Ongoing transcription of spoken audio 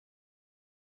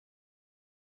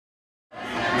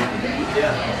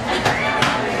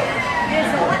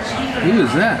Who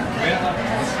is that?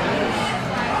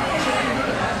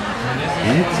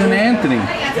 It's an Anthony. I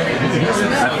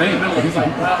think.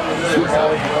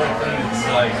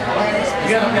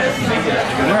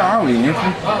 Where are we,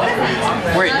 Anthony?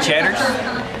 We're at Cheddars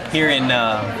here in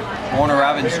Warner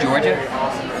Robins, Georgia.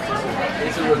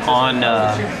 On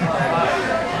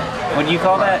what do you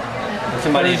call that?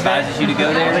 Somebody advises you to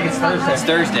go there. I think it's Thursday. It's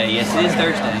Thursday. Yes, it is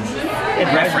Thursday.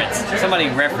 Somebody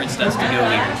referenced us to go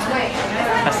here.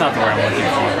 That's not the word I'm looking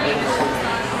for.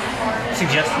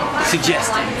 Suggested.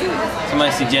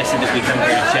 Somebody suggested that we come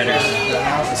here to Cheddars.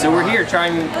 So we're here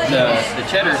trying the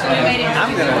Cheddars, and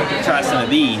I'm gonna try some of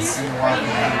these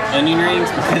onion rings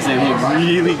because they look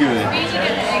really good.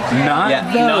 Not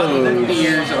the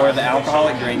beers or the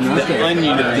alcoholic drinks, the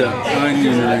onion rings.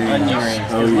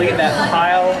 Oh, Look at that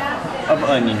pile of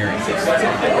onion rings.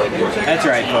 That's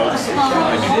right, folks.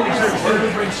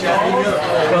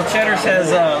 Well, Cheddars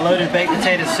has loaded baked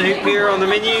potato soup here on the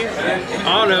menu.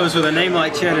 All knows with a name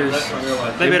like Cheddars,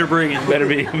 they better bring it. Better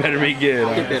be good.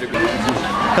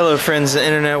 Hello, friends of the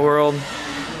internet world.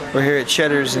 We're here at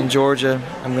Cheddars in Georgia.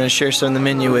 I'm going to share some of the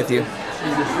menu with you.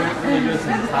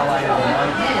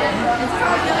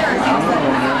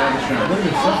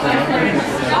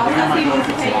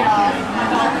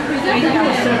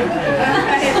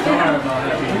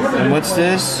 And what's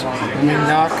this? Let me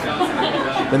knock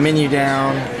the menu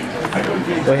down.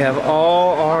 We have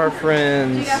all our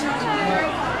friends.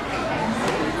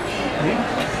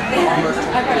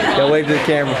 Go wave to the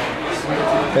camera.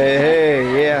 Hey,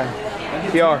 hey, yeah.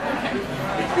 PR.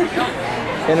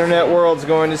 Internet world's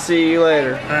going to see you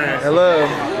later. Hello.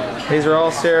 These are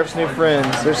all Seraph's new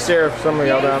friends. There's Seraph, some of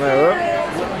y'all down there.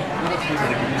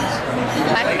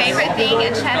 My favorite thing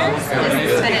at Cheddars is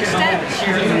the spinach dip.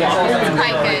 It's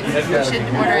quite good. You should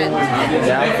order it.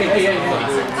 Yeah.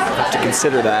 Have to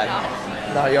consider that.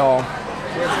 Not y'all. I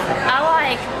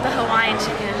like the Hawaiian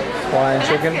chicken. Hawaiian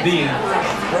chicken? The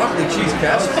broccoli cheese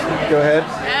casserole. Go ahead. Oh,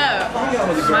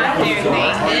 my favorite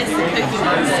thing is the Cookie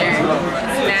Monster.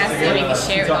 It's nasty and you can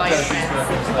share it with all your friends.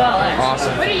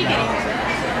 Awesome. What are you getting?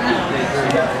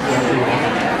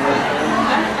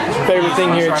 What's your favorite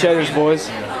thing here at Cheddars, boys?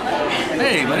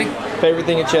 Hey, buddy. Favorite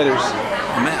thing at Cheddars?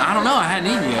 Man, I don't know. I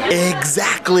hadn't eaten yet.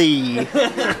 Exactly.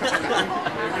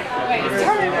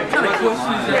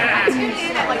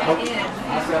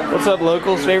 What's up,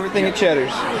 locals? Favorite thing at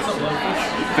Cheddars?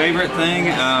 Favorite thing?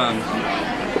 I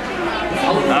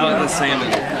like the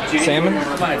salmon. Salmon?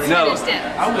 No.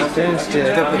 Spinach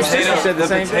dip. The Sister said the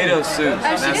same thing. potato soup.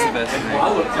 That's the best thing.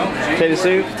 Potato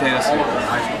soup? Potato soup.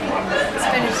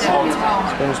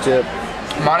 Spinach dip.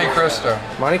 Monte Cristo.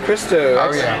 Monte Cristo.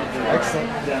 Oh yeah. Excellent.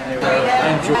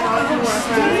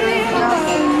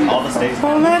 All the states.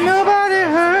 Don't let nobody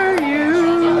hurt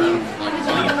you.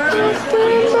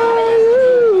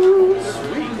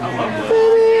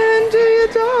 Baby, into your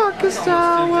darkest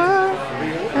hour,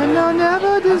 and I'll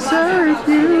never desert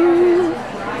you.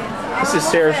 This is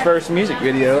Sarah's first music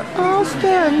video. I'll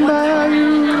stand by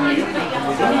you.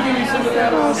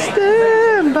 I'll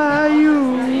stand by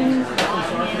you.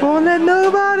 Won't let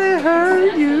nobody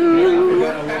hurt you.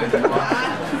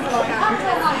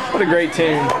 What a great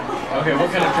tune. Okay,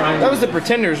 what kind of triangle? That was the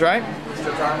Pretenders, right?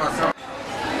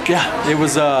 Yeah, it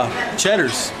was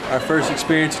Cheddars. Our first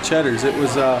experience at Cheddars. It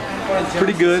was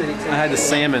pretty good. I had the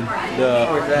salmon, the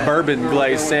bourbon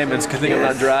glazed salmon. Good thing I'm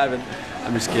not driving.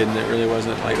 I'm just kidding. It really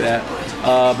wasn't like that.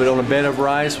 But on a bed of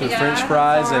rice with French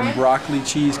fries and broccoli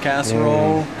cheese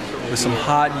casserole with some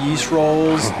hot yeast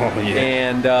rolls,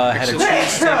 and had a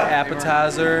cheese stick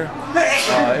appetizer.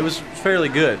 It was fairly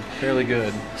good. Fairly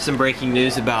good. Some breaking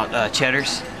news about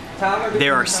Cheddars.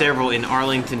 There are several in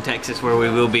Arlington, Texas, where we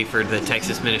will be for the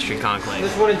Texas Ministry Conclave.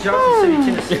 There's one in Johnson City,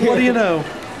 Tennessee. What do you know?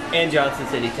 And Johnson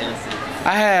City, Tennessee.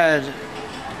 I had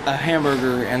a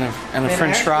hamburger and a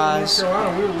French fries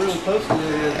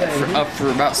up for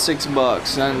about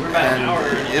 $6, and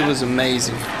it was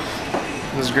amazing.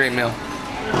 It was a great meal.